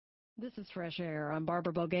This is Fresh Air. I'm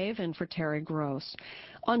Barbara Bogave in for Terry Gross.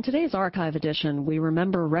 On today's archive edition, we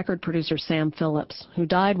remember record producer Sam Phillips, who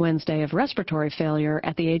died Wednesday of respiratory failure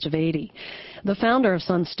at the age of 80. The founder of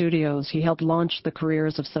Sun Studios, he helped launch the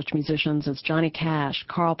careers of such musicians as Johnny Cash,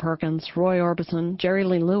 Carl Perkins, Roy Orbison, Jerry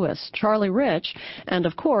Lee Lewis, Charlie Rich, and,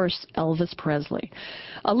 of course, Elvis Presley.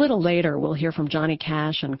 A little later, we'll hear from Johnny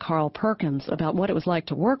Cash and Carl Perkins about what it was like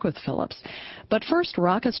to work with Phillips. But first,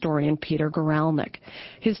 rock historian Peter Guralnick.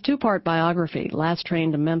 His two-part biography, Last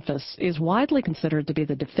Train to Memphis, is widely considered to be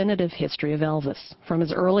the definitive history of Elvis, from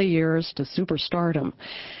his early years to superstardom.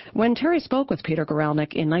 When Terry spoke with Peter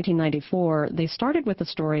Guralnick in 1994, they started with the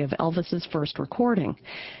story of Elvis's first recording.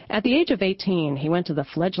 At the age of 18, he went to the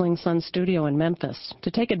fledgling Sun Studio in Memphis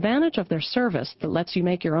to take advantage of their service that lets you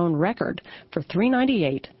make your own record for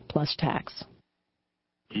 $3.98 plus tax.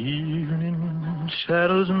 Evening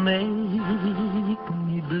shadows make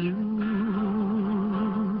me blue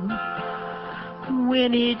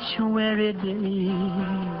when each weary day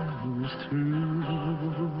is through.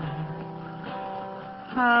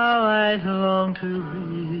 How I long to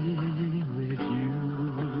be with you,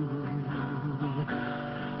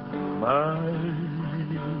 my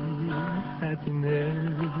happiness.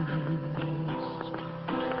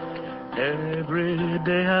 Every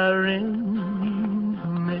day I reminisce,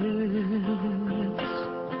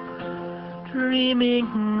 dreaming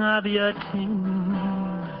of your tender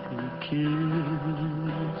kiss,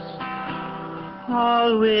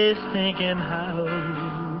 always thinking how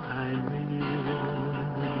I miss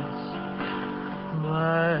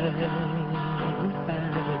my happiness.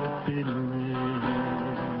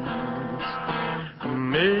 A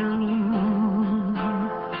million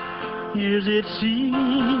years it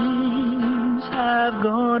seems have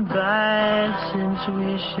gone by since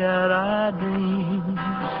we shared our dreams,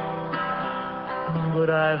 but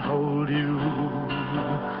I hold you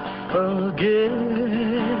again.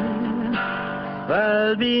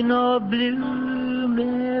 There'll be no blue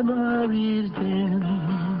memories then.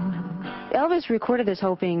 Elvis recorded this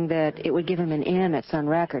hoping that it would give him an in at Sun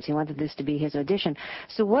Records. He wanted this to be his audition.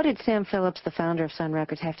 So what did Sam Phillips, the founder of Sun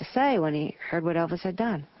Records, have to say when he heard what Elvis had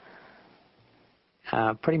done?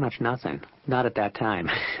 Pretty much nothing. Not at that time.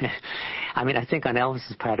 I mean, I think on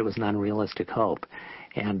Elvis's part it was an unrealistic hope.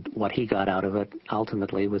 And what he got out of it,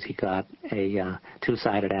 ultimately, was he got a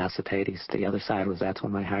two-sided acetate. The other side was That's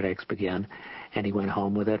When My Heartaches Begin. And he went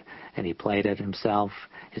home with it, and he played it himself.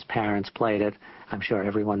 His parents played it. I'm sure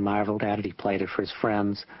everyone marveled at it. He played it for his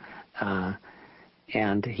friends.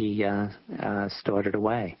 And he stored it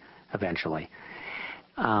away, eventually.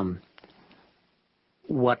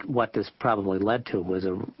 What this probably led to was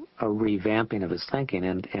a revamping of his thinking,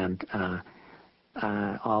 and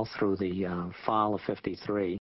all through the fall of '53.